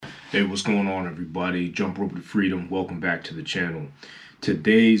Hey, what's going on, everybody? Jump Rope to Freedom. Welcome back to the channel.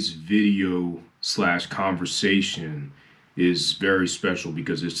 Today's video slash conversation is very special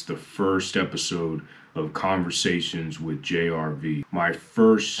because it's the first episode of Conversations with JRV. My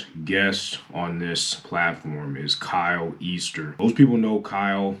first guest on this platform is Kyle Easter. Most people know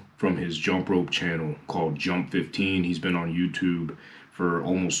Kyle from his jump rope channel called Jump 15. He's been on YouTube for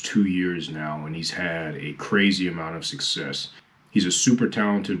almost 2 years now, and he's had a crazy amount of success. He's a super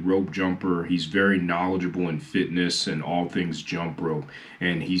talented rope jumper. He's very knowledgeable in fitness and all things jump rope.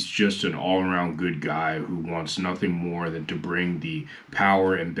 And he's just an all-around good guy who wants nothing more than to bring the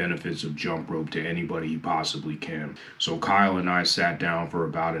power and benefits of jump rope to anybody he possibly can. So Kyle and I sat down for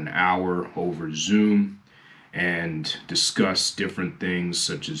about an hour over Zoom and discussed different things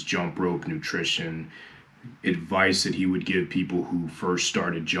such as jump rope, nutrition, advice that he would give people who first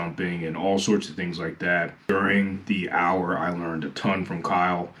started jumping, and all sorts of things like that. During the hour, I learned a ton from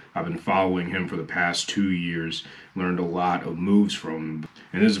Kyle. I've been following him for the past 2 years, learned a lot of moves from him.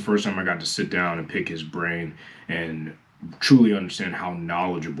 And this is the first time I got to sit down and pick his brain and truly understand how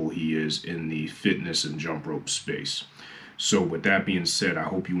knowledgeable he is in the fitness and jump rope space. So with that being said, I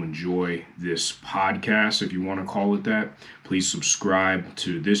hope you enjoy this podcast, if you want to call it that. Please subscribe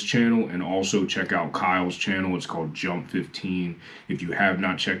to this channel and also check out Kyle's channel. It's called Jump 15. If you have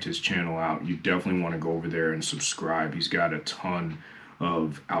not checked his channel out, you definitely want to go over there and subscribe. He's got a ton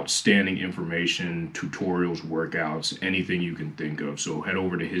of outstanding information, tutorials, workouts, anything you can think of. So head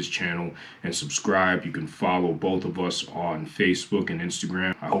over to his channel and subscribe. You can follow both of us on Facebook and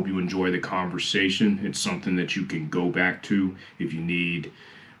Instagram. I hope you enjoy the conversation. It's something that you can go back to if you need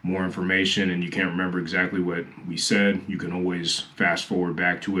more information and you can't remember exactly what we said. You can always fast forward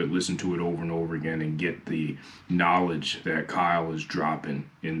back to it, listen to it over and over again, and get the knowledge that Kyle is dropping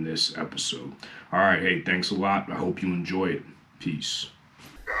in this episode. All right, hey, thanks a lot. I hope you enjoy it. Peace.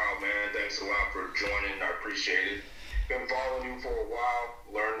 Oh man, thanks a lot for joining. I appreciate it. Been following you for a while.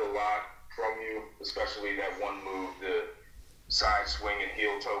 Learned a lot from you, especially that one move, the side swing and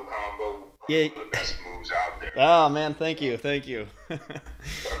heel toe combo. Yeah. One of the best moves out there. Oh man, thank you. I appreciate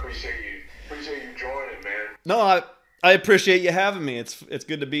you joining, man. No, I appreciate you having me. It's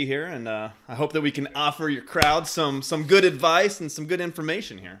good to be here, and I hope that we can offer your crowd some good advice and some good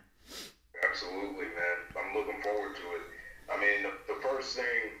information here. Absolutely, man. I'm looking forward to it. I mean, the first thing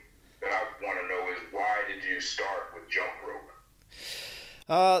that I want to know is, why did you start with jump rope?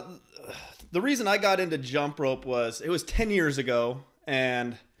 The reason I got into jump rope was, it was 10 years ago,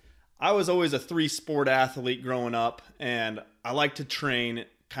 and I was always a 3-sport athlete growing up, and I like to train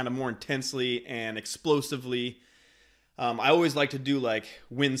kind of more intensely and explosively. I always like to do like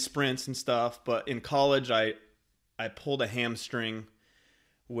wind sprints and stuff, but in college I pulled a hamstring,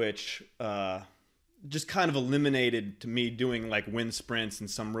 which just kind of eliminated to me doing like wind sprints and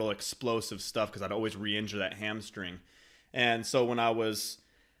some real explosive stuff, because I'd always re-injure that hamstring. And so when I was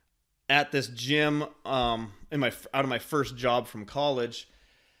at this gym out of my first job from college,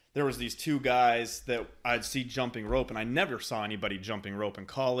 there was these 2 guys that I'd see jumping rope, and I never saw anybody jumping rope in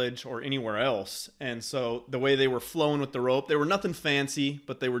college or anywhere else. And so the way they were flowing with the rope, they were nothing fancy,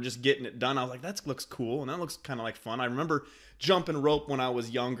 but they were just getting it done. I was like, that looks cool, and that looks kind of like fun. I remember jumping rope when I was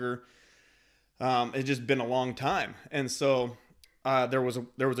younger. It's just been a long time. And so there was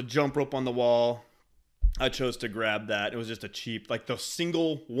a jump rope on the wall. I chose to grab that. It was just a cheap, like the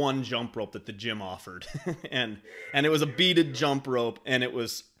single one jump rope that the gym offered. and it was a beaded jump rope, and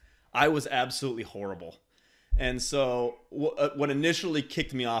I was absolutely horrible. And so what initially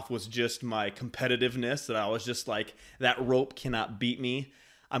kicked me off was just my competitiveness, that I was just like, that rope cannot beat me.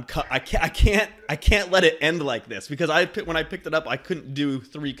 I can't let it end like this, because when I picked it up, I couldn't do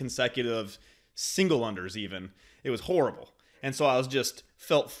 3 consecutive single unders even. It was horrible. And so I was just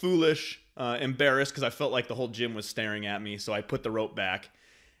felt foolish, embarrassed, because I felt like the whole gym was staring at me. So I put the rope back.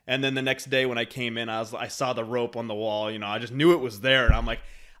 And then the next day when I came in, I saw the rope on the wall. I just knew it was there, and I'm like,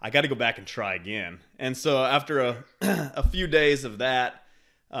 I got to go back and try again. And so after a few days of that,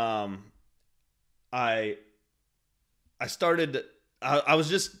 I started. I was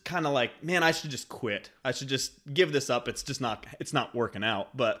just kind of like, man, I should just quit. I should just give this up. It's not working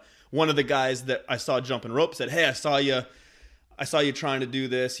out. But one of the guys that I saw jumping rope said, hey, I saw you trying to do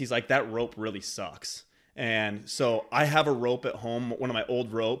this. He's like, that rope really sucks. And so I have a rope at home, one of my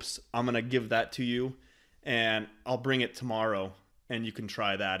old ropes. I'm going to give that to you, and I'll bring it tomorrow, and you can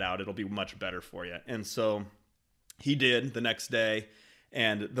try that out. It'll be much better for you. And so he did the next day.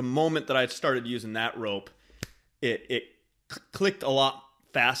 And the moment that I started using that rope, it clicked a lot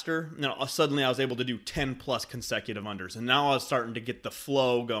faster. Now suddenly I was able to do 10 plus consecutive unders, and now I was starting to get the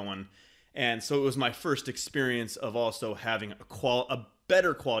flow going. And so it was my first experience of also having a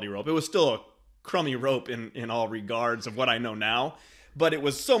better quality rope. It was still a crummy rope in all regards of what I know now, but it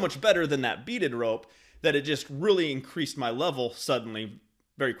was so much better than that beaded rope that it just really increased my level suddenly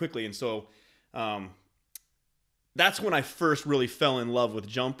very quickly. And so that's when I first really fell in love with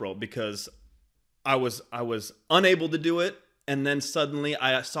jump rope, because I was unable to do it, and then suddenly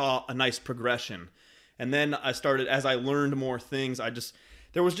I saw a nice progression. And then I started, as I learned more things,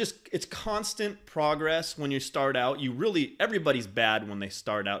 it's constant progress when you start out. Everybody's bad when they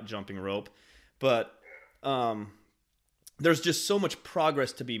start out jumping rope, but there's just so much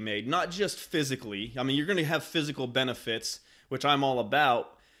progress to be made, not just physically. I mean, you're going to have physical benefits, which I'm all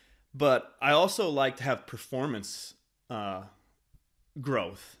about, but I also like to have performance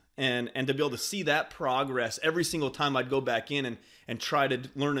growth and to be able to see that progress every single time I'd go back in and try to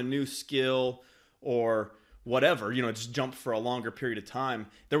learn a new skill or whatever, just jump for a longer period of time.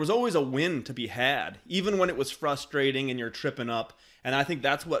 There was always a win to be had, even when it was frustrating and you're tripping up. And I think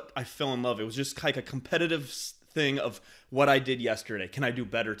that's what I fell in love. It was just like a competitive thing of what I did yesterday. Can I do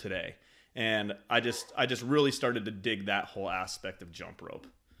better today? And I just really started to dig that whole aspect of jump rope.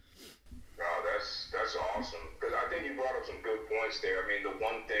 Oh, that's awesome. Because I think you brought up some good points there. I mean, the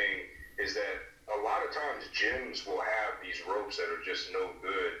one thing is that a lot of times gyms will have these ropes that are just no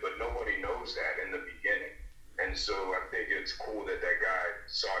good, but nobody knows that in the beginning. And so I think it's cool that guy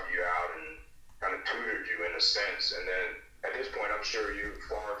sought you out and kind of tutored you in a sense. And then at this point, I'm sure you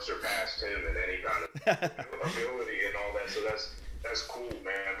far surpassed him in any kind of ability and all that. So that's cool,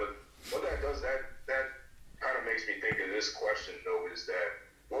 man. But what that does, that kind of makes me think of this question, though, is that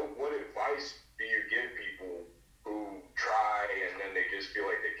what advice do you give people who try and then they just feel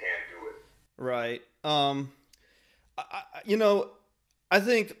like they can't do it? Right. I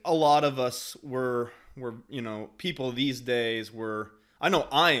think a lot of us were people these days I know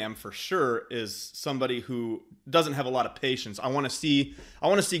I am for sure, is somebody who doesn't have a lot of patience. I want to see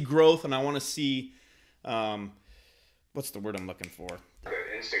growth, and I want to see, what's the word I'm looking for?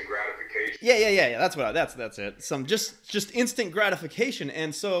 Instant gratification. Yeah. That's it. Some just instant gratification.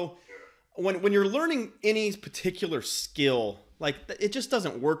 And so when you're learning any particular skill, like, it just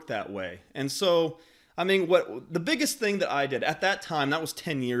doesn't work that way. And so, I mean, the biggest thing that I did at that time, that was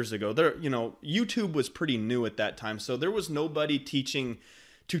 10 years ago. YouTube was pretty new at that time, so there was nobody teaching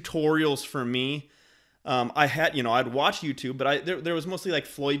tutorials for me. I'd watch YouTube, but there was mostly like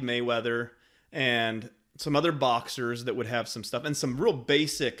Floyd Mayweather and some other boxers that would have some stuff, and some real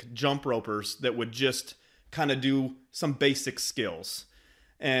basic jump ropers that would just kind of do some basic skills.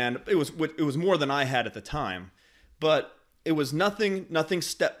 And it was more than I had at the time, but it was nothing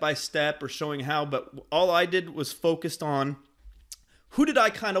step by step or showing how, but all I did was focused on who did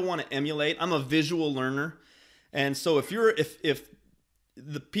I kind of want to emulate. I'm a visual learner. And so if you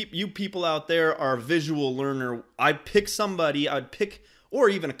people out there are a visual learner, I'd pick or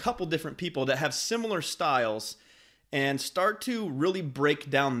even a couple different people that have similar styles and start to really break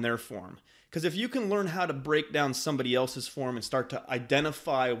down their form. Because if you can learn how to break down somebody else's form and start to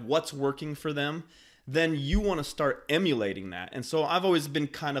identify what's working for them, then you want to start emulating that. And so I've always been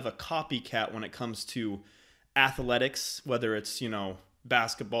kind of a copycat when it comes to athletics, whether it's,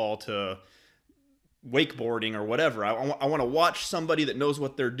 basketball to wakeboarding or whatever. I want to watch somebody that knows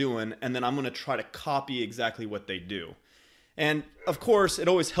what they're doing, and then I'm going to try to copy exactly what they do. And of course, it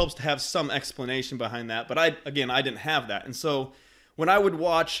always helps to have some explanation behind that. But I didn't have that. And so when I would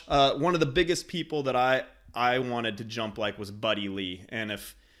watch, one of the biggest people that I wanted to jump like was Buddy Lee. And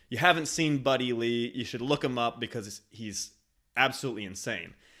if you haven't seen Buddy Lee, you should look him up, because he's absolutely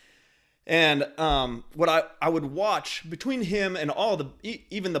insane. And what I would watch between him and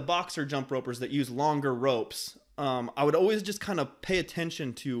even the boxer jump ropers that use longer ropes, I would always just kind of pay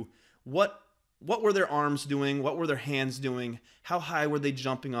attention to what were their arms doing, what were their hands doing, how high were they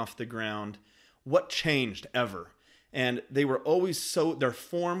jumping off the ground, what changed ever. And they were always their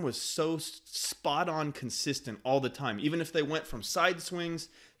form was so spot on consistent all the time. Even if they went from side swings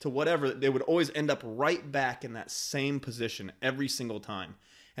to whatever, they would always end up right back in that same position every single time.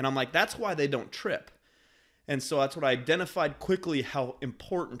 And I'm like, that's why they don't trip. And so that's what I identified quickly, how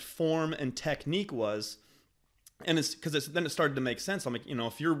important form and technique was. And it's because then it started to make sense. I'm like,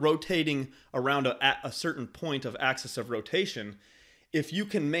 if you're rotating around a certain point of axis of rotation, if you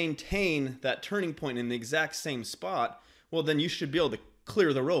can maintain that turning point in the exact same spot, well, then you should be able to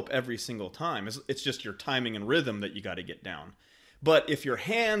clear the rope every single time. It's just your timing and rhythm that you got to get down. But if your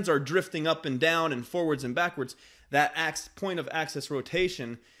hands are drifting up and down and forwards and backwards, that point of axis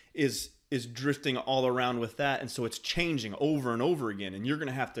rotation is drifting all around with that. And so it's changing over and over again. And you're going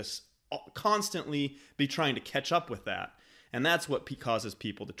to have to constantly be trying to catch up with that. And that's what causes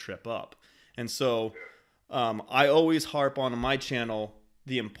people to trip up. And so I always harp on my channel,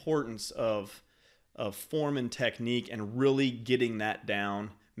 the importance of form and technique and really getting that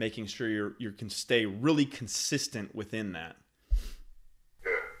down, making sure you can stay really consistent within that.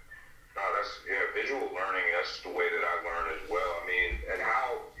 Yeah. No, visual learning, that's the way that I learn as well. I mean, and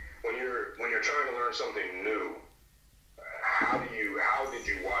how when you're trying to learn something new, how did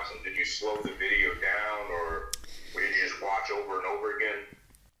you watch them? Did you slow the video down, or did you just watch over and over again?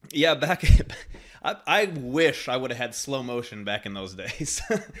 Yeah, I wish I would have had slow motion back in those days.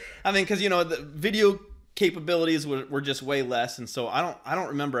 I mean, because the video capabilities were just way less, and so I don't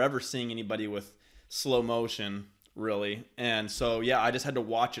remember ever seeing anybody with slow motion really. And so yeah, I just had to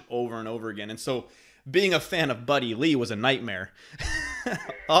watch it over and over again. And so being a fan of Buddy Lee was a nightmare,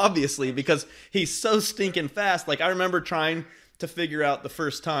 obviously, because he's so stinking fast. Like I remember trying to figure out the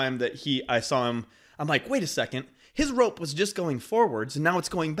first time that I saw him. I'm like, wait a second. His rope was just going forwards, and now it's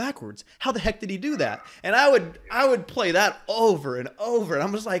going backwards. How the heck did he do that? And I would play that over and over, and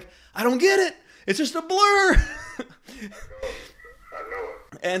I'm just like, I don't get it. It's just a blur. I know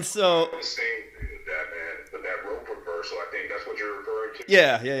it. And so the same thing with that, man. But that rope reversal, I think that's what you're referring to.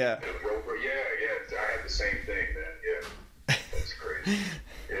 Yeah. The rope, yeah. I had the same thing, man. Yeah, that's crazy.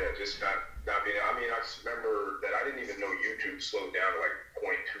 Yeah, just not being. I mean, I just remember that I didn't even know YouTube slowed down to like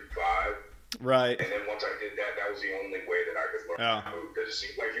 0.25. Right. And then once I did that, that was the only way that I could learn how to move. Because it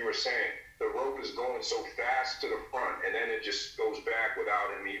seems like you were saying, the rope is going so fast to the front, and then it just goes back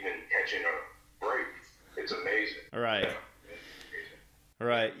without him even catching a break. It's amazing. Right. Yeah.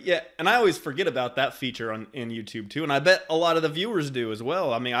 Right. Yeah, and I always forget about that feature in YouTube too, and I bet a lot of the viewers do as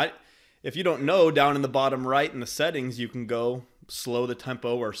well. I mean, if you don't know, down in the bottom right in the settings, you can go slow the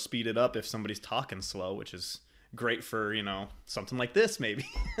tempo or speed it up if somebody's talking slow, which is great for, something like this maybe.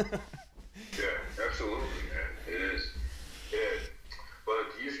 Yeah, absolutely, man. It is. Yeah.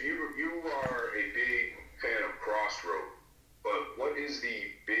 But you are a big fan of cross rope. But what is the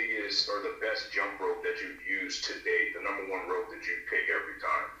biggest or the best jump rope that you've used to date? The number one rope that you pick every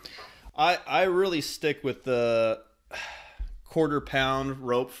time? I really stick with the 1/4 pound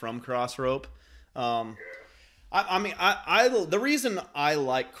rope from Cross Rope. I mean, the reason I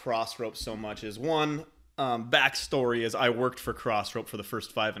like Cross Rope so much is one. Backstory is I worked for Cross Rope for the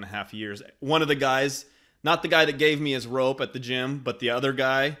first 5.5 years. One of the guys, not the guy that gave me his rope at the gym, but the other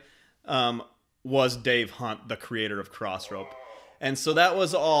guy, was Dave Hunt, the creator of Cross Rope. And so that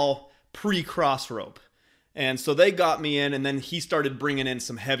was all pre-Cross Rope. And so they got me in, and then he started bringing in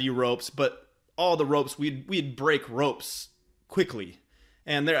some heavy ropes, but all the ropes, we'd break ropes quickly.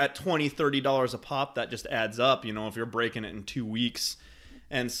 And they're at $20, $30 a pop. That just adds up, if you're breaking it in 2 weeks.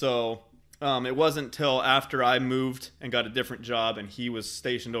 And so it wasn't till after I moved and got a different job and he was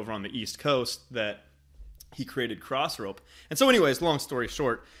stationed over on the East Coast that he created Cross Rope. And so anyways, long story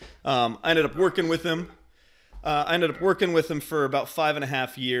short, I ended up working with him. For about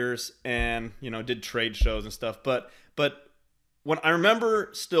 5.5 years and, did trade shows and stuff. But when I remember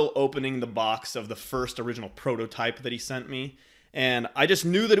still opening the box of the first original prototype that he sent me, and I just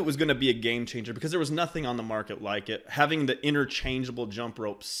knew that it was going to be a game changer because there was nothing on the market like it. Having the interchangeable jump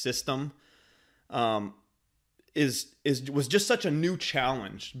rope system was just such a new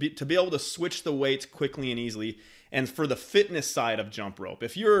challenge to be able to switch the weights quickly and easily. And for the fitness side of jump rope,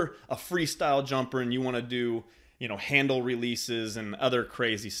 if you're a freestyle jumper and you want to do, handle releases and other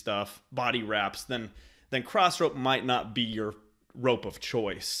crazy stuff, body wraps, then Cross Rope might not be your rope of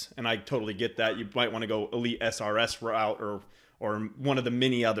choice. And I totally get that. You might want to go Elite SRS route or one of the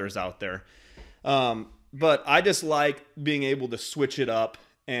many others out there. But I just like being able to switch it up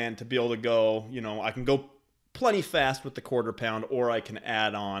and to be able to go, I can go plenty fast with the 1/4 pound, or I can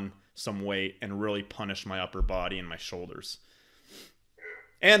add on some weight and really punish my upper body and my shoulders.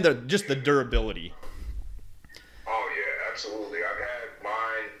 And just the durability. Oh, yeah, absolutely. I've had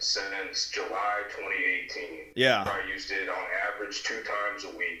mine since July 2018. Yeah. I used it on average 2 times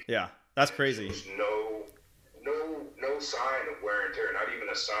a week. Yeah, that's crazy. There's no sign of wear and tear, not even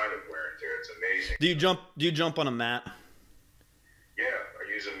a sign of wear and tear. It's amazing. Do you jump on a mat? Yeah,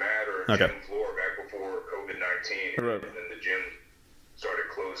 I use a mat or a gym floor back before COVID-19. Right. And then the gym started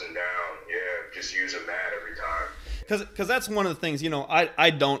closing down. Yeah, just use a mat every time. Because that's one of the things, I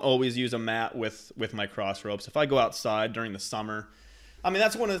don't always use a mat with my cross ropes. If I go outside during the summer, I mean,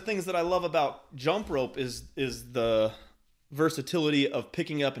 that's one of the things that I love about jump rope is the versatility of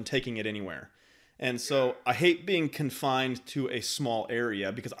picking up and taking it anywhere. And so I hate being confined to a small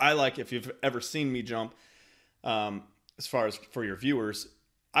area because I like, if you've ever seen me jump, as far as for your viewers,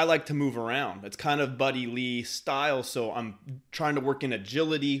 I like to move around. It's kind of Buddy Lee style. So I'm trying to work in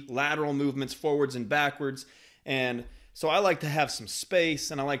agility, lateral movements, forwards and backwards. And so I like to have some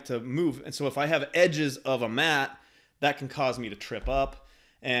space and I like to move. And so if I have edges of a mat, that can cause me to trip up.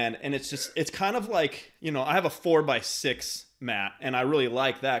 And it's kind of like, I have a 4x6 mat, and I really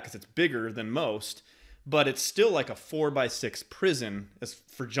like that because it's bigger than most, but it's still like a 4x6 prison as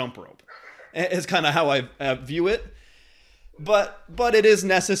for jump rope. It's kind of how I view it. But it is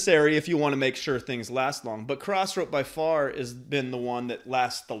necessary if you want to make sure things last long. But cross rope by far has been the one that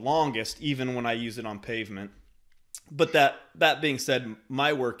lasts the longest, even when I use it on pavement. But that being said,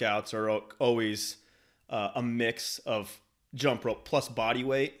 my workouts are always a mix of jump rope plus body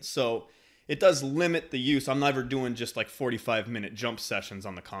weight. So it does limit the use. I'm never doing just like 45-minute jump sessions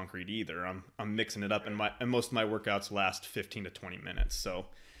on the concrete either. I'm mixing it up, and most of my workouts last 15 to 20 minutes. So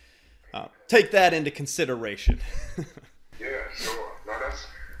take that into consideration. Yeah, sure. No,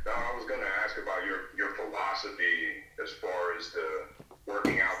 I was going to ask about your philosophy as far as the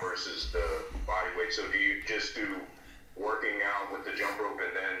working out versus the body weight. So do you just do working out with the jump rope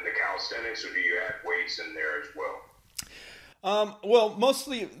and then the calisthenics, or do you add weights in there as well? Well,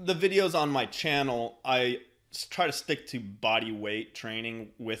 mostly the videos on my channel, I try to stick to body weight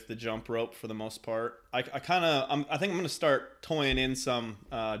training with the jump rope for the most part. I think I'm going to start toying in some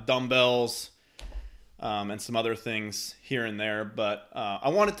dumbbells and some other things here and there, but I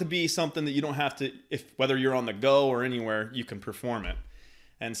want it to be something that you don't have to, whether you're on the go or anywhere, you can perform it.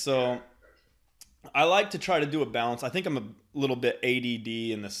 And so I like to try to do a balance. I think I'm a little bit ADD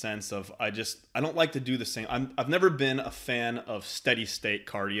in the sense of I don't like to do the same. I've never been a fan of steady state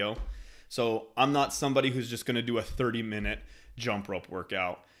cardio. So I'm not somebody who's just going to do a 30-minute jump rope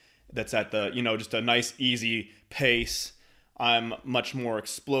workout that's at the, just a nice easy pace. I'm much more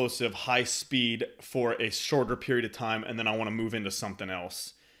explosive, high speed for a shorter period of time, and then I want to move into something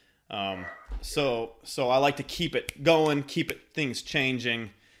else. So I like to keep it going, things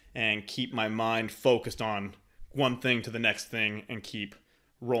changing, and keep my mind focused on one thing to the next thing, and keep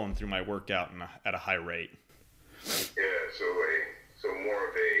rolling through my workout at a high rate. Yeah, so more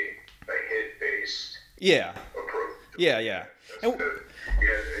of a hit-based approach. Yeah.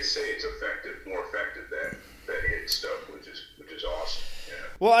 They say it's more effective that hit stuff, which is awesome. Yeah.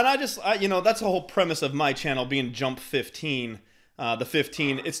 Well, and that's the whole premise of my channel being Jump 15. The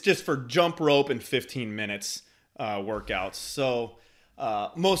 15, it's just for jump rope and 15 minutes workouts. So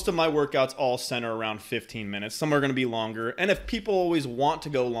most of my workouts all center around 15 minutes. Some are going to be longer. And if people always want to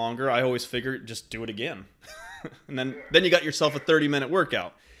go longer, I always figure just do it again. And then you got yourself a 30-minute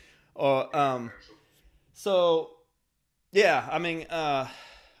workout. So, yeah, I mean, I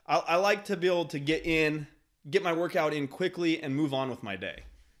like to be able to get my workout in quickly and move on with my day.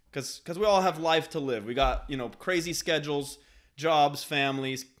 Because we all have life to live. We got, crazy schedules, jobs,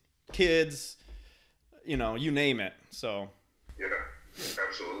 families, kids, you name it. So. Yeah,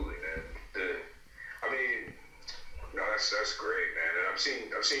 absolutely, man. That's great, man. And I've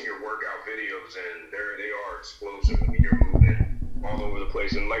seen your workout videos, and they are explosive. I mean, you're moving all over the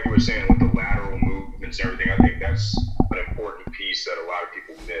place, and like you were saying with the lateral movements and everything, I think that's an important piece that a lot of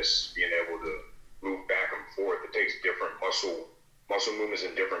people miss, being able to move back and forth. It takes different muscle movements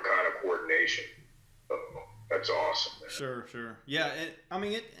and different kind of coordination. That's awesome, man. Sure. Yeah,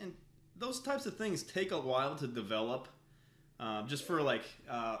 and those types of things take a while to develop. Just for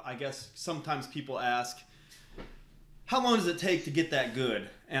I guess sometimes people ask, how long does it take to get that good?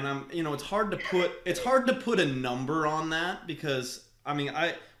 And it's hard to put a number on that, because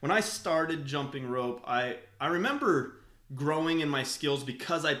when I started jumping rope, I remember growing in my skills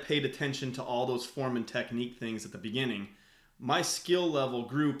because I paid attention to all those form and technique things at the beginning. My skill level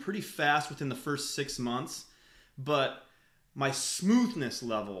grew pretty fast within the first 6 months, but my smoothness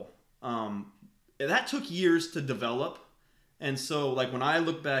level, that took years to develop. And so when I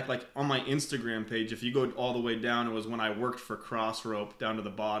look back, on my Instagram page, if you go all the way down, it was when I worked for Cross Rope down to the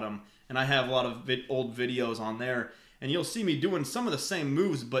bottom, and I have a lot of old videos on there, and you'll see me doing some of the same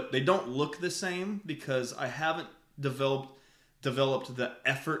moves, but they don't look the same because I haven't developed the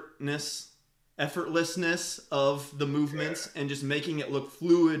effortlessness of the movements and just making it look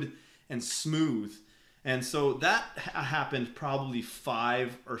fluid and smooth. And so that happened probably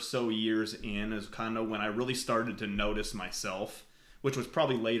 5 or so years in, is kind of when I really started to notice myself, which was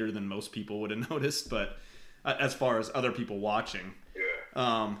probably later than most people would have noticed, but as far as other people watching.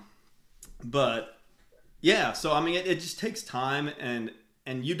 Yeah. But yeah, so it just takes time,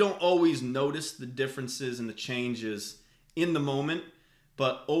 and you don't always notice the differences and the changes in the moment,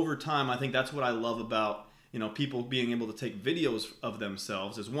 but over time, I think that's what I love about, people being able to take videos of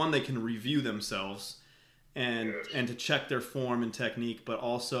themselves, is one, they can review themselves and to check their form and technique, but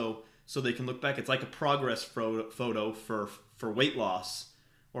also so they can look back. It's like a progress photo for weight loss,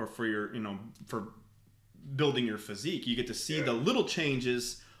 or for your, for building your physique. You get to see the little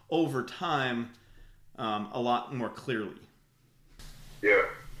changes over time a lot more clearly. Yeah,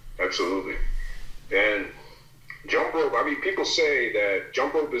 absolutely. And jump rope, I mean, people say that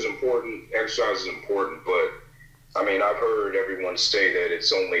jump rope is important, exercise is important, but I mean, I've heard everyone say that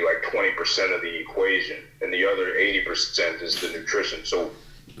it's only like 20% of the equation, and the other 80% is the nutrition. So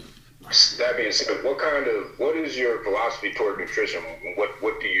that being said, what is your philosophy toward nutrition?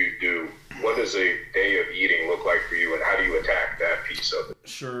 What do you do? What does a day of eating look like for you, and how do you attack that piece of it?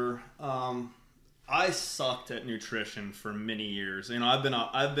 Sure. I sucked at nutrition for many years. You know,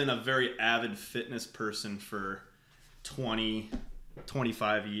 I've been a very avid fitness person for 20,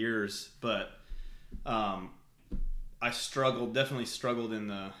 25 years, but I definitely struggled in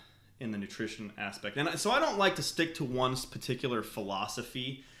the nutrition aspect. And so I don't like to stick to one particular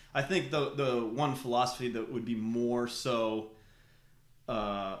philosophy. I think the one philosophy that would be more so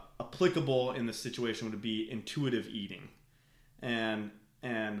applicable in this situation would be intuitive eating. And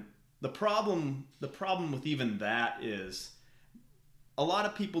the problem with even that is a lot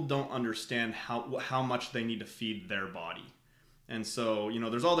of people don't understand how much they need to feed their body. And so, you know,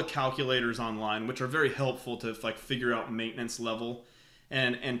 there's all the calculators online, which are very helpful to like figure out maintenance level,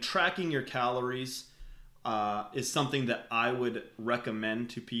 and tracking your calories is something that I would recommend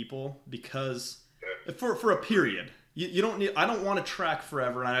to people, because for a period, you don't need. I don't want to track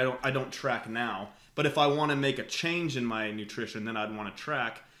forever, and I don't track now. But if I want to make a change in my nutrition, then I'd want to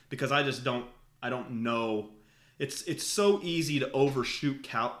track, because I don't know. It's so easy to overshoot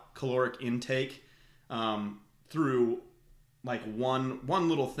caloric intake through. Like one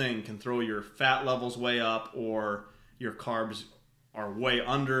little thing can throw your fat levels way up, or your carbs are way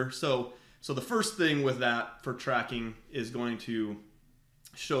under. So the first thing with that for tracking is going to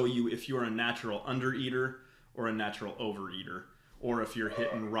show you if you're a natural undereater or a natural overeater, or if you're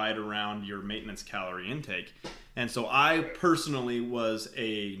hitting right around your maintenance calorie intake. And so I personally was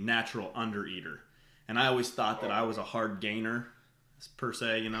a natural undereater, and I always thought that I was a hard gainer per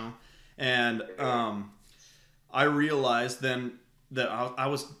se, you know. And I realized then that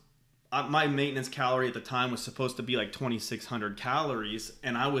my maintenance calorie at the time was supposed to be like 2,600 calories,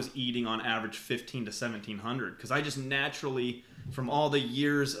 and I was eating on average 1,500 to 1,700, because I just naturally, from all the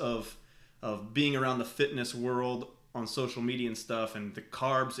years of being around the fitness world on social media and stuff, and the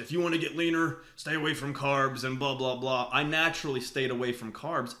carbs, if you want to get leaner, stay away from carbs and blah, blah, blah. I naturally stayed away from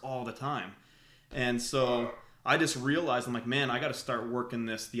carbs all the time. And so I just realized, I'm like, man, I got to start working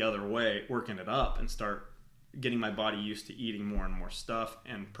this the other way, working it up, and start getting my body used to eating more and more stuff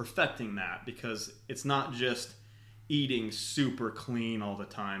and perfecting that, because it's not just eating super clean all the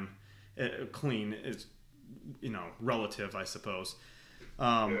time. Clean is, you know, relative, I suppose.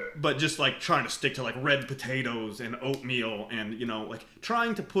 But just like trying to stick to like red potatoes and oatmeal, and, you know, like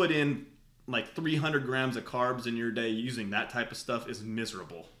trying to put in like 300 grams of carbs in your day using that type of stuff is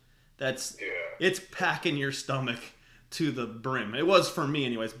miserable. It's packing your stomach to the brim. It was for me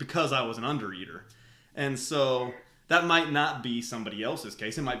anyways, because I was an undereater. And so that might not be somebody else's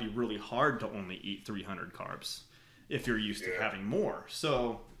case. It might be really hard to only eat 300 carbs if you're used to having more.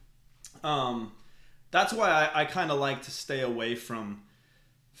 So that's why I kind of like to stay away from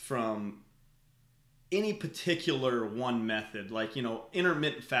any particular one method. Like, you know,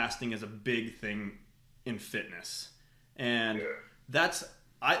 intermittent fasting is a big thing in fitness. And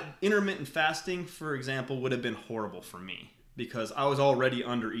intermittent fasting, for example, would have been horrible for me, because I was already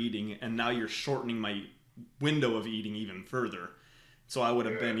under eating, and now you're shortening my window of eating even further. So I would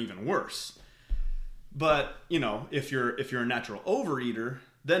have been even worse. But, you know, if you're a natural overeater,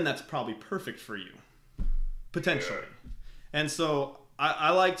 then that's probably perfect for you, potentially. And so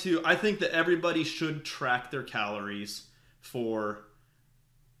I think that everybody should track their calories for,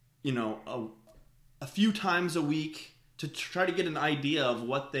 you know, a few times a week, to try to get an idea of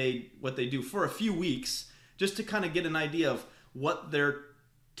what they do for a few weeks, just to kind of get an idea of what their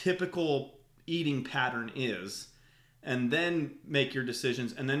typical eating pattern is, and then make your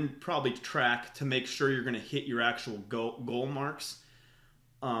decisions, and then probably track to make sure you're going to hit your actual goal marks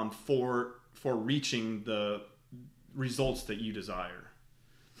for reaching the results that you desire.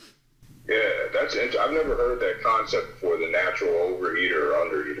 Yeah, I've never heard that concept before, the natural overeater or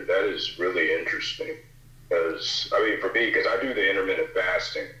undereater. That is really interesting. Because, I mean, for me, because I do the intermittent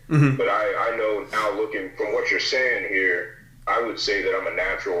fasting, but I know now, looking from what you're saying here, I would say that I'm a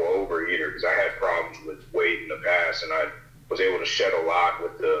natural overeater, because I had problems with weight in the past, and I was able to shed a lot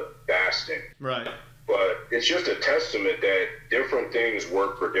with the fasting. Right. But it's just a testament that different things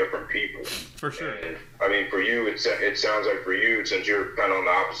work for different people. For sure. And, I mean, for you, it sounds like for you, since you're kind of on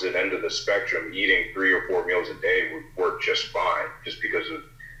the opposite end of the spectrum, eating 3 or 4 meals a day would work just fine, just because of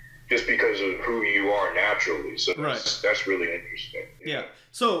who you are naturally. So that's really interesting. Yeah.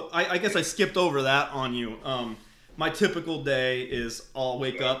 So I guess I skipped over that on you. my typical day is I'll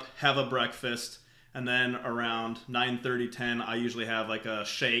wake up, have a breakfast, and then around 9:30, 10, I usually have like a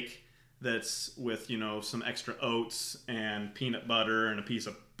shake that's with, some extra oats and peanut butter and a piece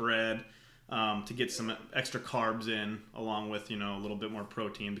of bread, to get some extra carbs in, along with, a little bit more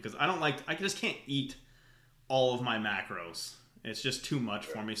protein, because I just can't eat all of my macros. It's just too much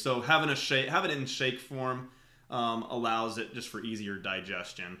for me. So having it in shake form allows it just for easier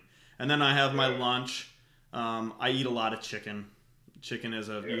digestion. And then I have my lunch. I eat a lot of chicken. Chicken is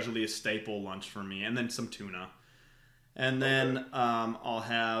usually a staple lunch for me, and then some tuna. And then I'll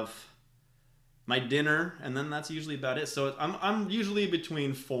have my dinner, and then that's usually about it. So I'm usually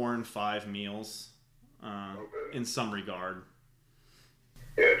between 4 and 5 meals in some regard.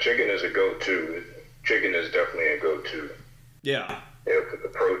 Yeah, chicken is a go-to. Chicken is definitely a go-to. Yeah. Yeah, the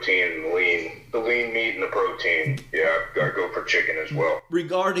protein, the lean meat and the protein. Yeah, I go for chicken as well.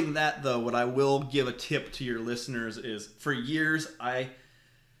 Regarding that, though, what I will give a tip to your listeners is, for years I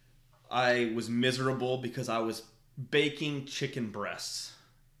was miserable because I was baking chicken breasts,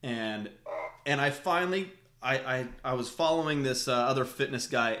 and I finally I was following this other fitness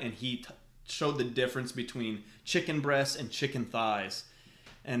guy, and he showed the difference between chicken breasts and chicken thighs.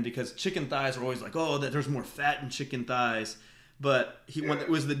 And because chicken thighs are always like, oh, that there's more fat in chicken thighs, but when it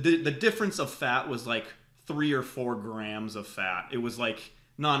was the difference of fat was like 3 or 4 grams of fat. It was like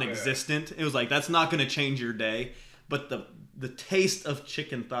non-existent. It was like, that's not going to change your day. But the taste of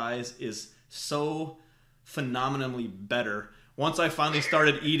chicken thighs is so phenomenally better. Once I finally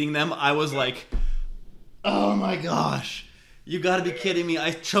started eating them, I was like, oh my gosh, you got to be kidding me.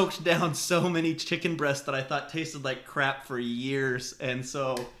 I choked down so many chicken breasts that I thought tasted like crap for years. And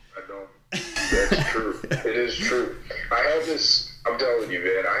so I don't. That's true. It is true. I'm telling you,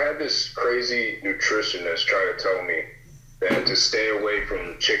 man, I had this crazy nutritionist try to tell me that to stay away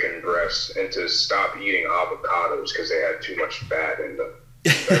from chicken breasts and to stop eating avocados because they had too much fat in them.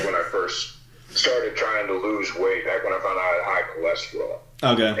 Back when I first started trying to lose weight, back when I found out I had high cholesterol.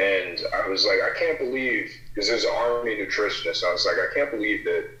 Okay. And I was like, I can't believe, because there's an army nutritionist, I was like, I can't believe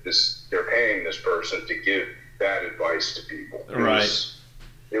that they're paying this person to give bad advice to people.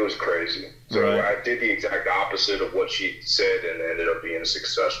 It was crazy. So I did the exact opposite of what she said and ended up being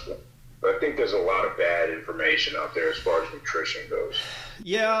successful. But I think there's a lot of bad information out there as far as nutrition goes.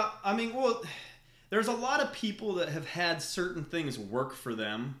 Yeah, I mean, well, there's a lot of people that have had certain things work for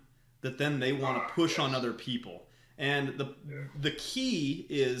them that then they want to push on other people. And the key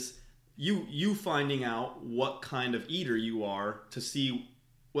is you finding out what kind of eater you are to see,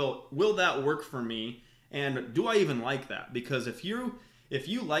 well, will that work for me? And do I even like that? Because if you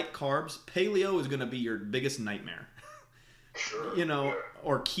like carbs, paleo is going to be your biggest nightmare. Sure.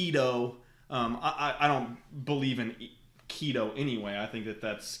 Or keto. I don't believe in keto anyway. I think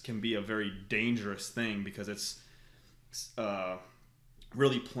that can be a very dangerous thing because it's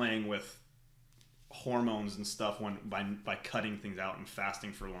really playing with hormones and stuff by cutting things out and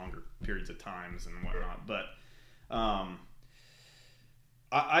fasting for longer periods of times and whatnot. But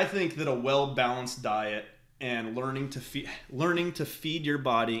I think that a well-balanced diet and learning to feed your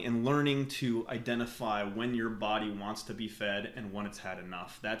body and learning to identify when your body wants to be fed and when it's had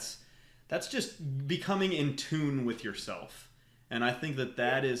enough. That's just becoming in tune with yourself. And I think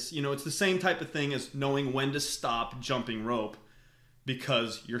that is, it's the same type of thing as knowing when to stop jumping rope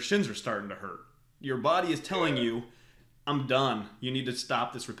because your shins are starting to hurt. Your body is telling you, I'm done. You need to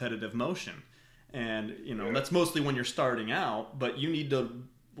stop this repetitive motion. And, that's mostly when you're starting out, but you need to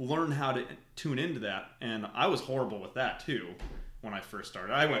learn how to tune into that. And I was horrible with that too when I first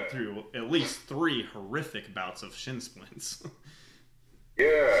started. I went through at least 3 horrific bouts of shin splints.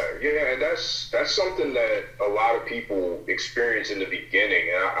 Yeah, and that's something that a lot of people experience in the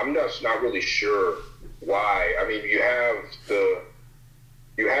beginning, and I'm just not really sure why. I mean, you have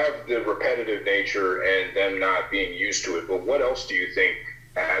the repetitive nature and them not being used to it, but what else do you think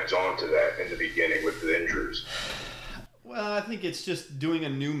adds on to that in the beginning with the injuries? Well, I think it's just doing a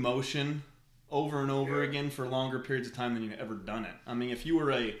new motion over and over again for longer periods of time than you've ever done it. I mean, if you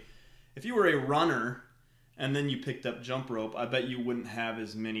were a runner and then you picked up jump rope, I bet you wouldn't have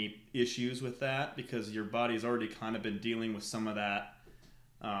as many issues with that because your body's already kind of been dealing with some of that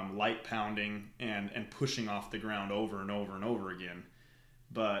light pounding and pushing off the ground over and over and over again.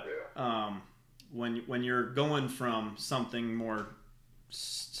 But when you're going from something more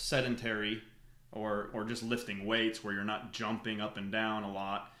sedentary or just lifting weights where you're not jumping up and down a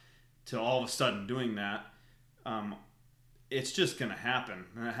lot to all of a sudden doing that, it's just going to happen.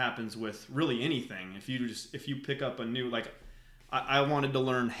 And it happens with really anything. If you pick up a new, like I wanted to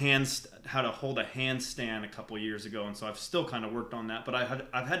learn how to hold a handstand a couple years ago, and so I've still kind of worked on that, but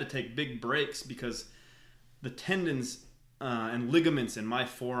I've had to take big breaks because the tendons and ligaments in my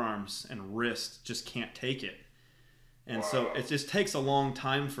forearms and wrists just can't take it. And so it just takes a long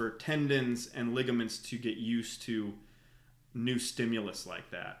time for tendons and ligaments to get used to new stimulus like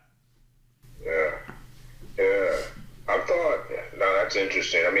that. Yeah. I thought, no, that's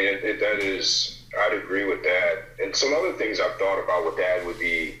interesting. I mean, that is, I'd agree with that. And some other things I've thought about with that would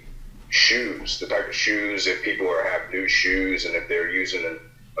be shoes, the type of shoes, if people have new shoes and if they're using an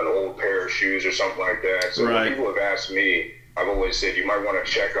old pair of shoes or something like that. So when people have asked me, I've always said you might want to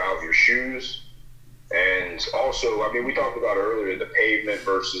check out your shoes. And also, I mean, we talked about earlier the pavement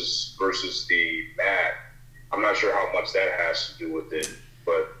versus the mat. I'm not sure how much that has to do with it,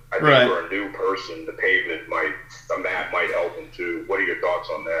 but I think for a new person, the mat might help them too. What are your thoughts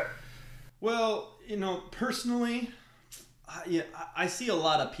on that? Well, personally, I see a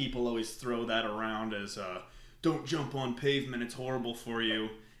lot of people always throw that around as don't jump on pavement, it's horrible for you.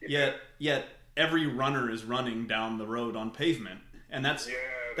 Yet every runner is running down the road on pavement, and that's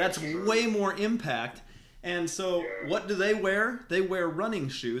way more impact. And so what do they wear? They wear running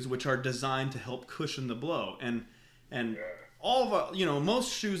shoes, which are designed to help cushion the blow. And all of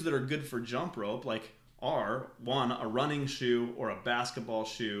most shoes that are good for jump rope are a running shoe or a basketball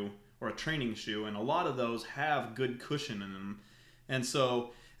shoe or a training shoe, and a lot of those have good cushion in them. And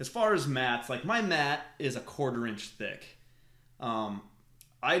so as far as mats, my mat is a 1/4 inch thick.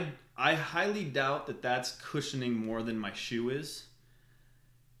 I highly doubt that that's cushioning more than my shoe is.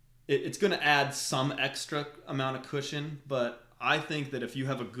 It's going to add some extra amount of cushion, but I think that if you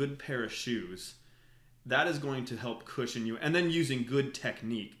have a good pair of shoes, that is going to help cushion you. And then using good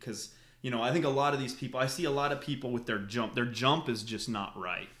technique, because I think a lot of these people, I see a lot of people with their jump is just not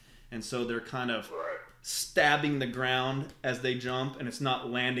right, and so they're kind of stabbing the ground as they jump, and it's not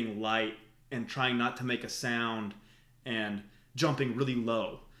landing light and trying not to make a sound and jumping really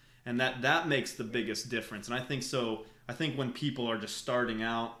low. And that makes the biggest difference. And I think when people are just starting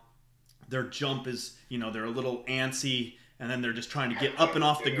out, their jump is, they're a little antsy, and then they're just trying to get up and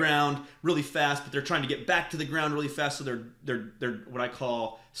off the ground really fast, but they're trying to get back to the ground really fast, so they're what I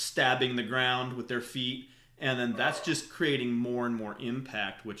call stabbing the ground with their feet, and then that's just creating more and more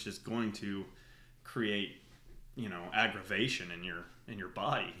impact, which is going to create, aggravation in your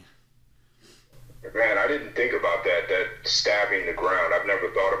body. Man, I didn't think about that stabbing the ground. I've never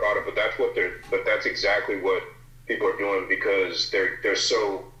thought about it, but that's exactly what people are doing, because they're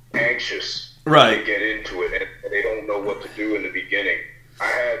so anxious to get into it, and they don't know what to do in the beginning.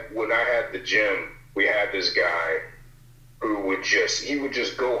 When I had the gym, we had this guy who would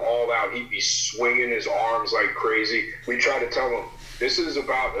just go all out. He'd be swinging his arms like crazy. We try to tell him, this is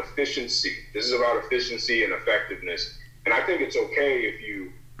about efficiency. This is about efficiency and effectiveness. And I think it's okay if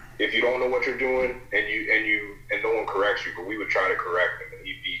you don't know what you're doing and no one corrects you, but we would try to correct him, and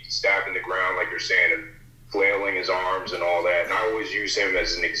he'd be stabbing the ground like you're saying and flailing his arms and all that. And I always use him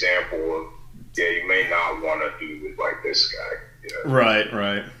as an example of, you may not want to do it like this guy. Right.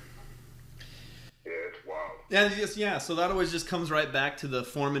 Yeah, it's wild. Yeah, so that always just comes right back to the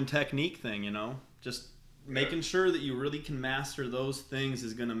form and technique thing, just making sure that you really can master those things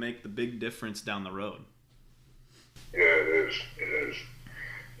is going to make the big difference down the road. Yeah, it is.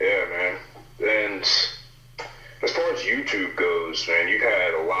 Yeah, man. And as far as YouTube goes, man, you've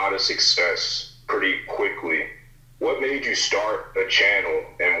had a lot of success pretty quickly. What made you start a channel,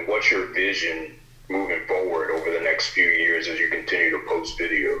 and what's your vision moving forward over the next few years as you continue to post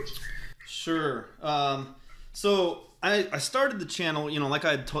videos? Sure. So I started the channel, like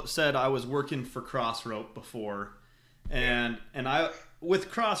I said, I was working for Crossrope before, and with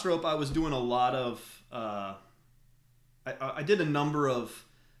Crossrope I was doing a lot of I did a number of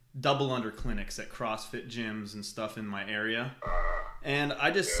double under clinics at CrossFit gyms and stuff in my area, and I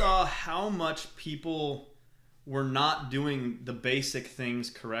just saw how much people were not doing the basic things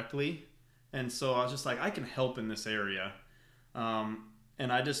correctly, and so I was just like, I can help in this area, and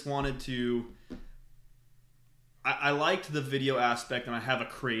I just wanted to. I liked the video aspect, and I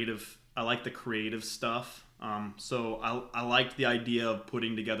like the creative stuff, so I liked the idea of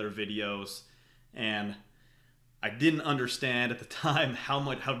putting together videos, and I didn't understand at the time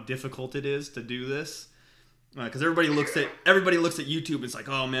how difficult it is to do this, because everybody looks at YouTube and it's like,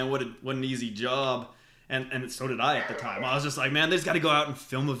 oh man, what an easy job, and so did I at the time. I was just like, man, they just got to go out and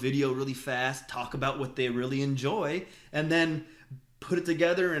film a video really fast, talk about what they really enjoy, and then put it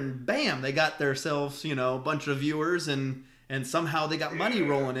together, and bam, they got themselves a bunch of viewers, and somehow they got money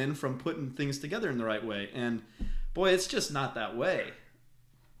rolling in from putting things together in the right way. And boy, it's just not that way.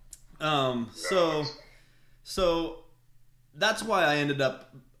 So that's why I ended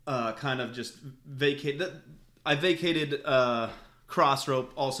up kind of just vacated cross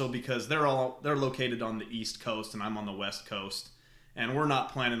rope also because they're located on the East Coast and I'm on the West Coast, and we're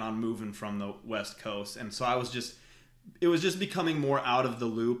not planning on moving from the West Coast. And so it was just becoming more out of the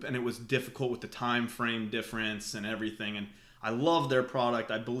loop, and it was difficult with the time frame difference and everything. And I love their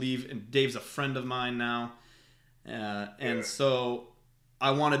product. I believe, and Dave's a friend of mine now, and so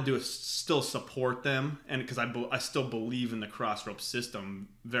I wanted to still support them, and because I still believe in the cross rope system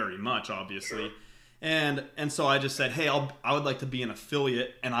very much, obviously. Sure. And so I just said, hey, I would like to be an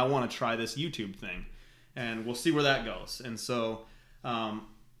affiliate, and I want to try this YouTube thing, and we'll see where that goes. And so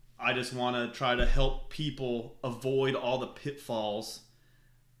I just want to try to help people avoid all the pitfalls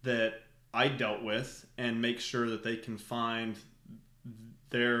that I dealt with and make sure that they can find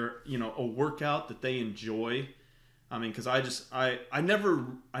their, a workout that they enjoy. I mean, because I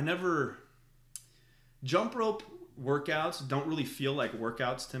never jump rope workouts don't really feel like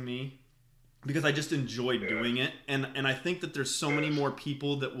workouts to me because I just enjoy doing it. And I think that there's so many more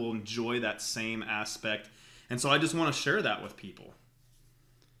people that will enjoy that same aspect. And so I just want to share that with people.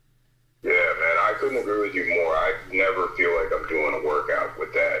 Yeah, man, I couldn't agree with you more. I never feel like I'm doing a workout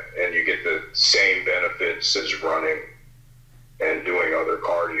with that. And you get the same benefits as running and doing other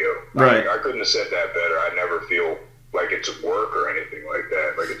cardio. Right. I couldn't have said that better. I never feel like it's a work or anything like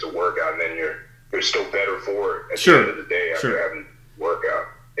that. Like it's a workout, and then you're still better for it at the end of the day after having workout.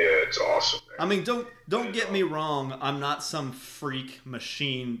 Yeah, it's awesome, man. I mean, don't get me wrong. I'm not some freak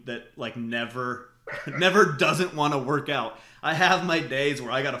machine that like never doesn't want to work out. I have my days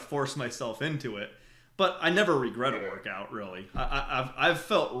where I got to force myself into it, but I never regret a workout, really. I've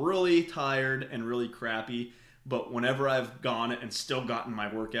felt really tired and really crappy, but whenever I've gone and still gotten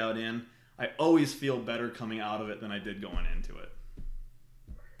my workout in, I always feel better coming out of it than I did going into it.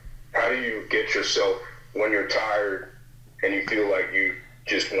 How do you get yourself when you're tired and you feel like you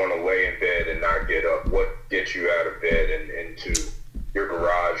just want to lay in bed and not get up? What gets you out of bed and into your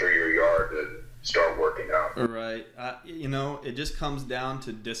garage or your yard to start working out? Right. It just comes down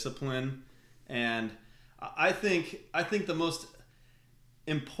to discipline. And I think the most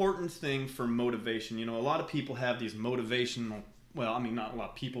important thing for motivation, a lot of people have these motivational, well, I mean, not a lot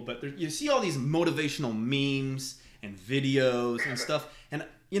of people, but you see all these motivational memes and videos and stuff. And,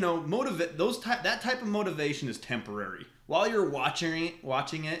 that type of motivation is temporary. While you're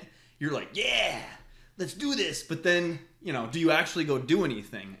watching it, you're like, yeah, let's do this. But then, do you actually go do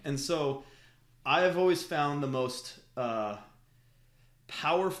anything? And so I have always found the most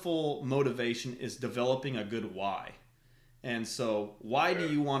powerful motivation is developing a good why. And so why do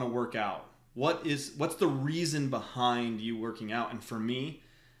you want to work out? What's the reason behind you working out? And for me,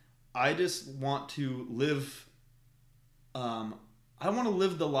 I just want to live I want to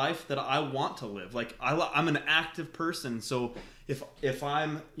live the life that I want to live. Like I'm an active person, so if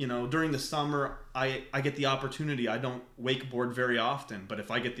I'm, during the summer, I get the opportunity. I don't wakeboard very often, but if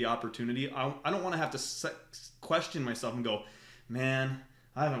I get the opportunity, I don't want to have to question myself and go, man,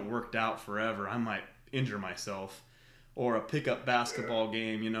 I haven't worked out forever. I might injure myself. Or a pickup basketball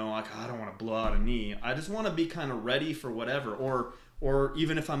game, like I don't want to blow out a knee. I just want to be kind of ready for whatever. Or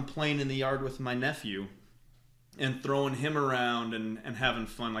even if I'm playing in the yard with my nephew and throwing him around and having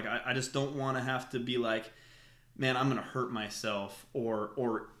fun, like I just don't want to have to be like, man, I'm going to hurt myself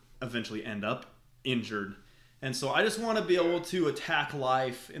or eventually end up injured. And so I just want to be able to attack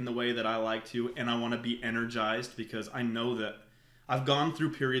life in the way that I like to, and I want to be energized because I know that I've gone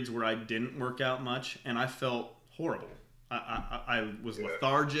through periods where I didn't work out much and I felt horrible. I was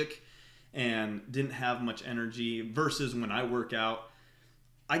lethargic and didn't have much energy versus when I work out,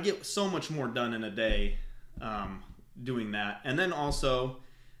 I get so much more done in a day doing that. And then also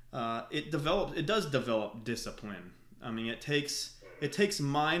it does develop discipline. I mean, it takes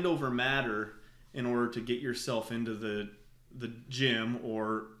mind over matter in order to get yourself into the gym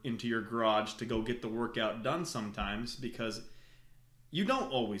or into your garage to go get the workout done sometimes, because you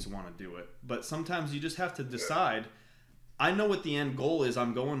don't always want to do it, but sometimes you just have to decide, I know what the end goal is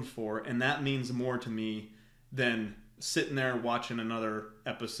I'm going for, and that means more to me than sitting there watching another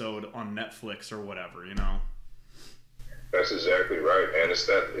episode on Netflix or whatever, That's exactly right, man. It's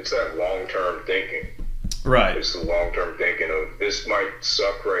that long-term thinking. Right. It's the long-term thinking of, this might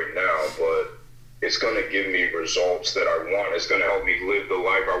suck right now, but it's going to give me results that I want. It's going to help me live the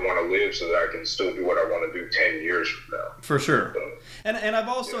life I want to live so that I can still do what I want to do 10 years from now. For sure. And I've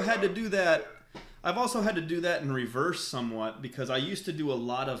also had to do that. I've also had to do that in reverse somewhat, because I used to do a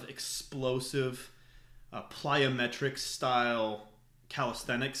lot of explosive plyometric style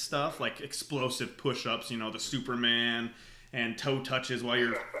calisthenics stuff, like explosive push-ups, the Superman and toe touches while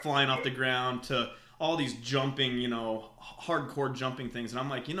you're flying off the ground, to all these jumping, hardcore jumping things. And I'm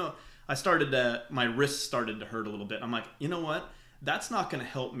like, my wrists started to hurt a little bit. I'm like, you know what? that's not going to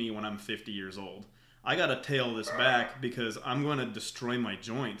help me when I'm 50 years old. I got to tail this back because I'm going to destroy my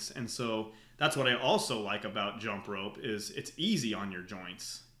joints. And so that's what I also like about jump rope is it's easy on your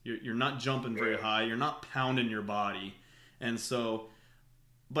joints. You're not jumping very high. You're not pounding your body. And so,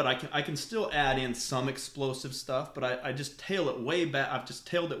 but I can still add in some explosive stuff, but I just tail it way back. I've just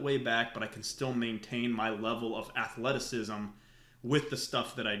tailed it way back, but I can still maintain my level of athleticism with the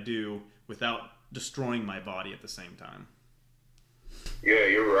stuff that I do without destroying my body at the same time. Yeah,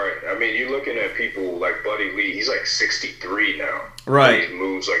 you're right. I mean, you're looking at people like Buddy Lee. He's like 63 now. Right. He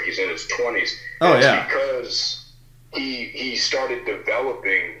moves like he's in his 20s. Oh, and yeah. It's because he started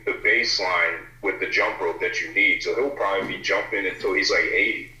developing the baseline with the jump rope that you need. So he'll probably be jumping until he's like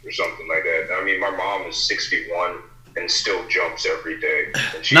 80 or something like that. I mean, my mom is 61 and still jumps every day.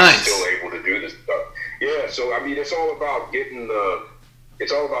 And she's Nice. still able to do this stuff. Yeah, so I mean, it's all about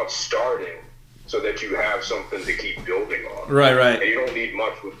it's all about starting so that you have something to keep building on. Right. And you don't need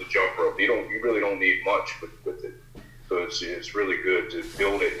much with the jump rope. You really don't need much with it. So it's really good to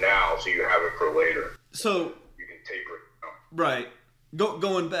build it now so you have it for later. So You can taper it now. right,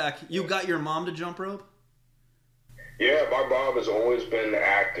 going back, you got your mom to jump rope? Yeah, my mom has always been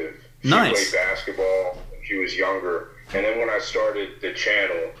active. She Nice. played basketball when she was younger. And then when I started the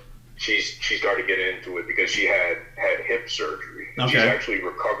channel, she started getting into it because she had hip surgery. And She's Okay. actually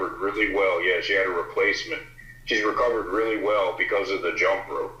recovered really well. Yeah, she had a replacement. She's recovered really well because of the jump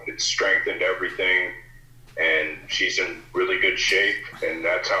rope. It's strengthened everything, and she's in really good shape, and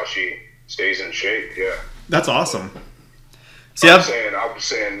that's how she stays in shape. Yeah. That's awesome. See, I'm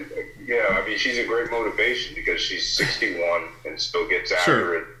saying, yeah, I mean, she's a great motivation because she's 61 and still gets after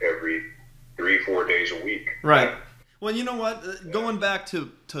Sure. it every 3-4 days a week. right. Well, you know what? Going back to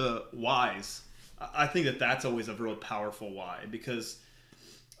whys, I think that's always a real powerful why, because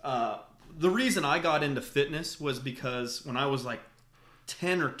the reason I got into fitness was because when I was like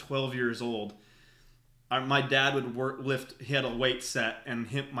 10 or 12 years old, my dad would lift. He had a weight set, and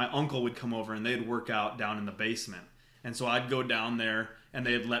my uncle would come over, and they'd work out down in the basement. And so I'd go down there, and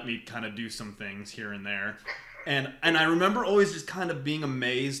they'd let me kind of do some things here and there. And I remember always just kind of being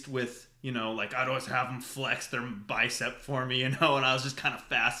amazed with, like I'd always have them flex their bicep for me, and I was just kind of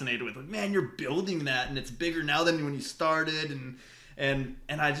fascinated with, like, man, you're building that, and it's bigger now than when you started, and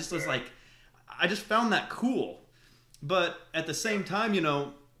I just was like, I just found that cool. But at the same time,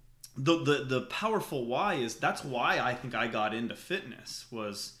 the powerful why is that's why I think I got into fitness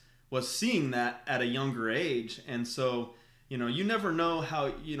was seeing that at a younger age. And so, you never know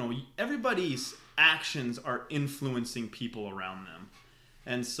how, everybody's actions are influencing people around them.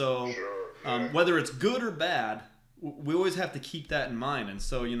 And so whether it's good or bad, we always have to keep that in mind. And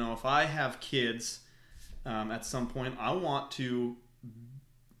so, if I have kids at some point, I want to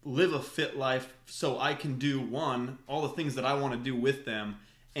live a fit life so I can do all the things that I want to do with them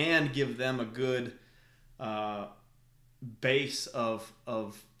and give them a good base of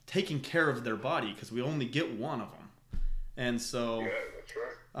taking care of their body, because we only get one of them. And so Yeah, that's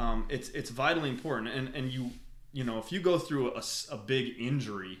right. it's vitally important. And if you go through a big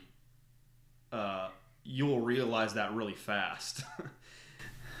injury, you will realize that really fast.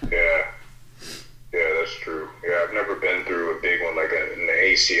 Yeah, that's true. Yeah, I've never been through a big one like an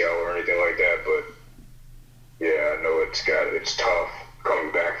ACL or anything like that, but yeah, I know it's tough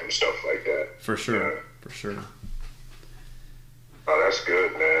coming back from stuff like that. For sure. Yeah. For sure. Oh, that's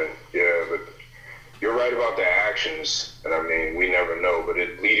good, man. Yeah, but you're right about the actions, and I mean, we never know, but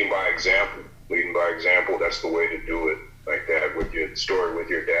leading by example, that's the way to do it. Like that with your story with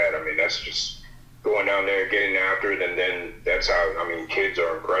your dad. I mean, that's just going down there, getting after it, and then that's how, I mean, kids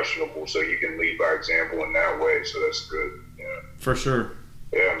are impressionable, so you can lead by example in that way, so that's good. Yeah. For sure.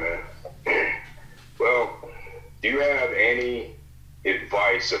 Yeah, man. Well, do you have any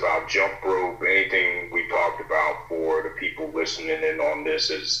advice about jump rope, anything we talked about for the people listening in on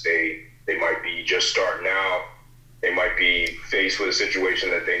this as they might be just starting out, they might be faced with a situation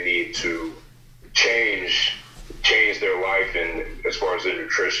that they need to change their life and as far as their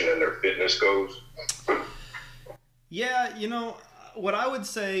nutrition and their fitness goes? Yeah, what I would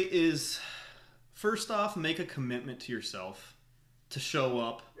say is, first off, make a commitment to yourself to show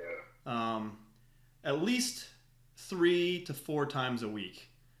up at least 3 to 4 times a week,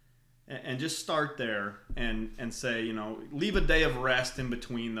 and just start there and say, leave a day of rest in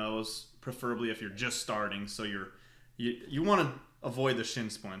between those, preferably if you're just starting, so you want to avoid the shin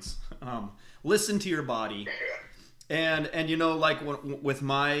splints. Listen to your body. And like with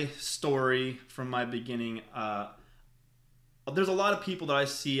my story from my beginning, there's a lot of people that I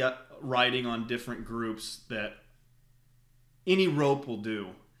see writing on different groups that any rope will do.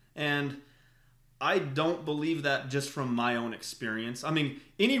 And I don't believe that just from my own experience. I mean,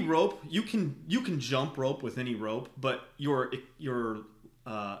 any rope, you can jump rope with any rope, but your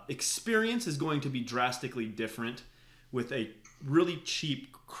experience is going to be drastically different with a really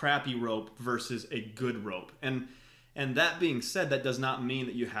cheap, crappy rope versus a good rope. And that being said, that does not mean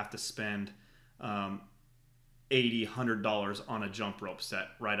that you have to spend $80, $100 on a jump rope set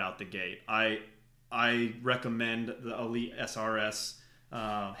right out the gate. I recommend the Elite SRS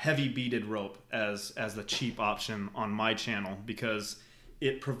heavy beaded rope as the cheap option on my channel, because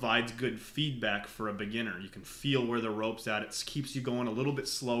it provides good feedback for a beginner. You can feel where the rope's at. It keeps you going a little bit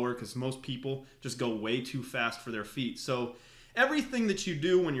slower because most people just go way too fast for their feet. So everything that you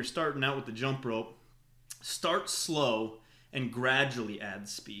do when you're starting out with the jump rope, start slow and gradually add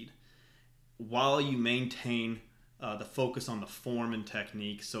speed while you maintain the focus on the form and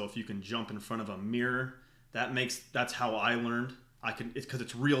technique. So if you can jump in front of a mirror, that's how I learned. It's because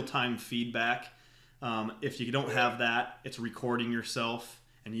it's real-time feedback. If you don't have that, it's recording yourself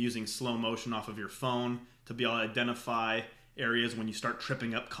and using slow motion off of your phone to be able to identify areas when you start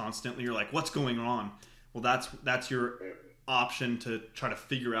tripping up constantly. You're like, what's going on? Well, that's your option to try to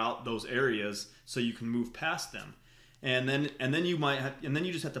figure out those areas so you can move past them. And then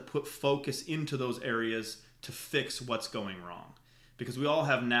you just have to put focus into those areas to fix what's going wrong, because we all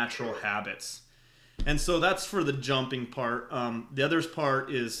have natural habits. And so that's for the jumping part. The other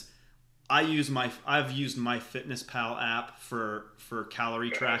part is I've used my MyFitnessPal app for calorie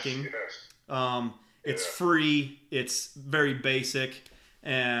tracking. It's free. It's very basic,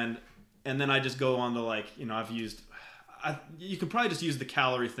 and then I just go on the you can probably just use the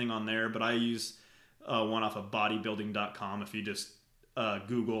calorie thing on there, but I use one off of bodybuilding.com. If you just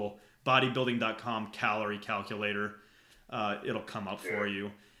Google bodybuilding.com calorie calculator, it'll come up for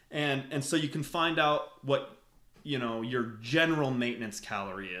you. And so you can find out what, your general maintenance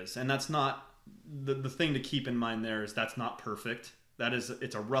calorie is. And that's not the thing to keep in mind there is that's not perfect.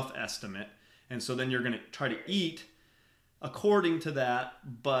 It's a rough estimate. And so then you're going to try to eat according to that,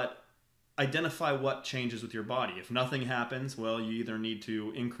 but identify what changes with your body. If nothing happens, well, you either need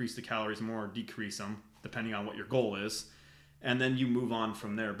to increase the calories more or decrease them, depending on what your goal is. And then you move on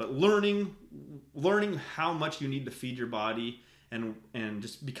from there. But learning how much you need to feed your body and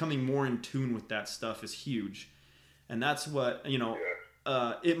just becoming more in tune with that stuff is huge. And that's what,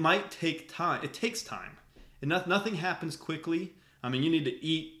 it might take time. It takes time. And nothing happens quickly. I mean, you need to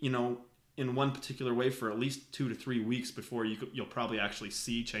eat, in one particular way for at least 2 to 3 weeks before you'll probably actually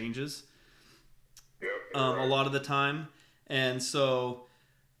see changes. A lot of the time. And so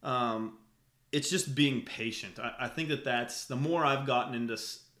it's just being patient. I think that's the more I've gotten into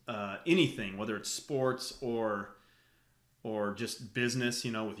anything, whether it's sports or just business,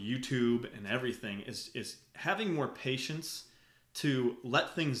 with YouTube and everything, is having more patience to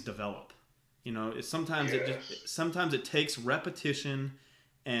let things develop. Sometimes it takes repetition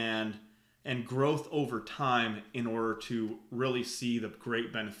and growth over time in order to really see the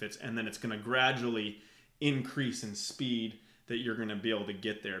great benefits, and then it's going to gradually increase in speed that you're going to be able to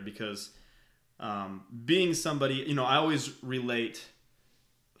get there. Because being somebody, I always relate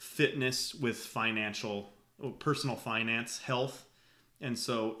fitness with personal finance, health. And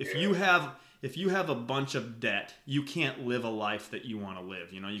so if you have a bunch of debt, you can't live a life that you want to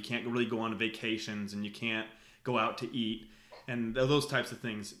live. You can't really go on vacations, and you can't go out to eat and those types of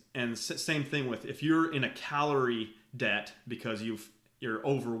things. And same thing with if you're in a calorie debt because you're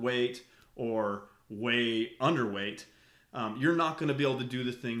overweight or way underweight, you're not going to be able to do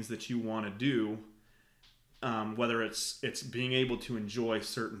the things that you want to do. Whether it's being able to enjoy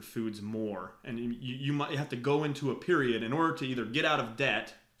certain foods more. And you might have to go into a period in order to either get out of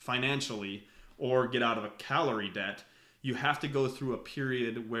debt financially or get out of a calorie debt. You have to go through a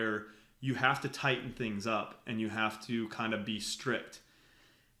period where you have to tighten things up and you have to kind of be strict.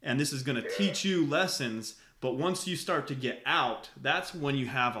 And this is going to teach you lessons, but once you start to get out, that's when you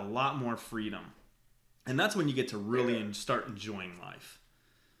have a lot more freedom. And that's when you get to really start enjoying life.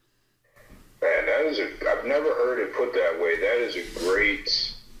 Man, I've never heard it put that way. That is a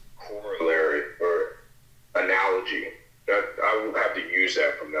great corollary or analogy. I will have to use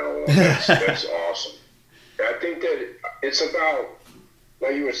that from now on. That's awesome. I think that it's about,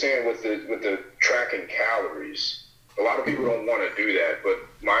 like you were saying with the tracking calories. A lot of people don't want to do that, but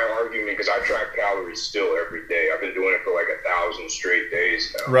my argument, because I track calories still every day. I've been doing it for like 1,000 straight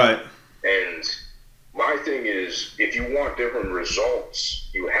days now. Right. And my thing is, if you want different results,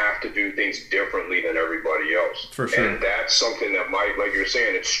 you have to do things differently than everybody else. For sure. And that's something that might, like you're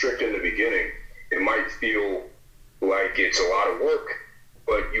saying, it's strict in the beginning. It might feel like it's a lot of work,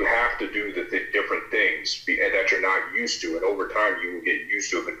 but you have to do the different things. things that you're not used to. And over time, you will get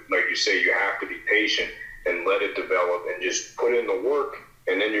used to it. But like you say, you have to be patient and let it develop and just put in the work.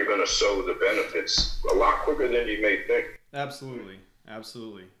 And then you're going to sow the benefits a lot quicker than you may think. Absolutely.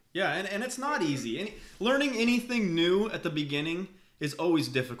 Absolutely. Yeah, and it's not easy. Learning anything new at the beginning is always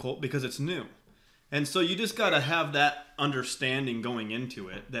difficult because it's new. And so you just got to have that understanding going into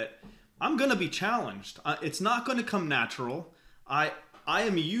it that I'm going to be challenged. It's not going to come natural. I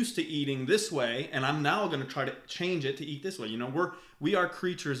am used to eating this way, and I'm now going to try to change it to eat this way. You know, we are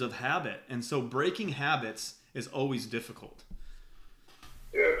creatures of habit, and so breaking habits is always difficult.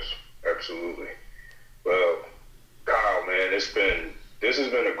 Yes, absolutely. Well, Kyle, man, this has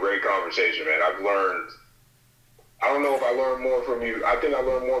been a great conversation, man. I don't know if I learned more from you. I think I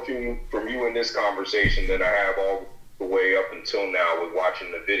learned more from you in this conversation than I have all the way up until now with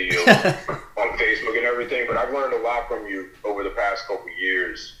watching the videos on Facebook and everything. But I've learned a lot from you over the past couple of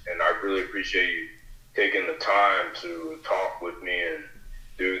years, and I really appreciate you taking the time to talk with me and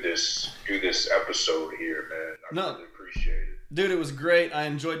do this episode here, man. I really appreciate it. Dude, it was great. I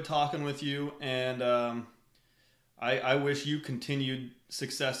enjoyed talking with you, and I wish you continued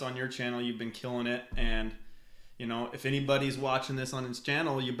success on your channel. You've been killing it, and you know, if anybody's watching this on his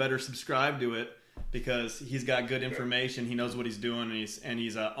channel, you better subscribe to it because he's got good information. He knows what he's doing, and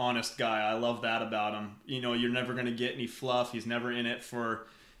he's an honest guy. I love that about him. You know, you're never going to get any fluff. He's never in it for,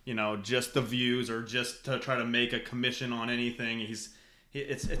 you know, just the views or just to try to make a commission on anything.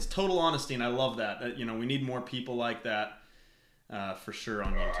 It's total honesty, and I love that. You know, we need more people like that for sure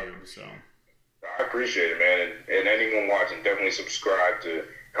on YouTube. So I appreciate it, man. And anyone watching, definitely subscribe to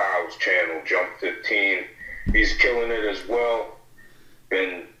Kyle's channel, Jump 15. He's killing it as well.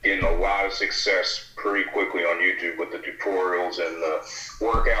 Been getting a lot of success pretty quickly on YouTube with the tutorials and the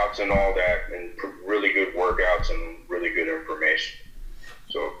workouts and all that, and really good workouts and really good information.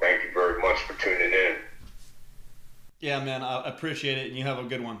 So thank you very much for tuning in. Yeah, man, I appreciate it, and you have a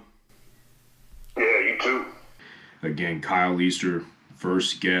good one. Yeah, you too. Again, Kyle Easter,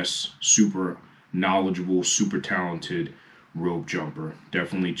 first guest, super knowledgeable, super talented rope jumper.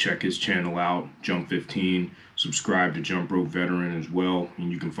 Definitely check his channel out, Jump 15. Subscribe to Jump Rope Veteran as well,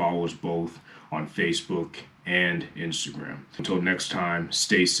 and you can follow us both on Facebook and Instagram. Until next time,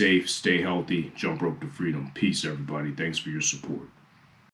 stay safe, stay healthy, jump rope to freedom. Peace, everybody. Thanks for your support.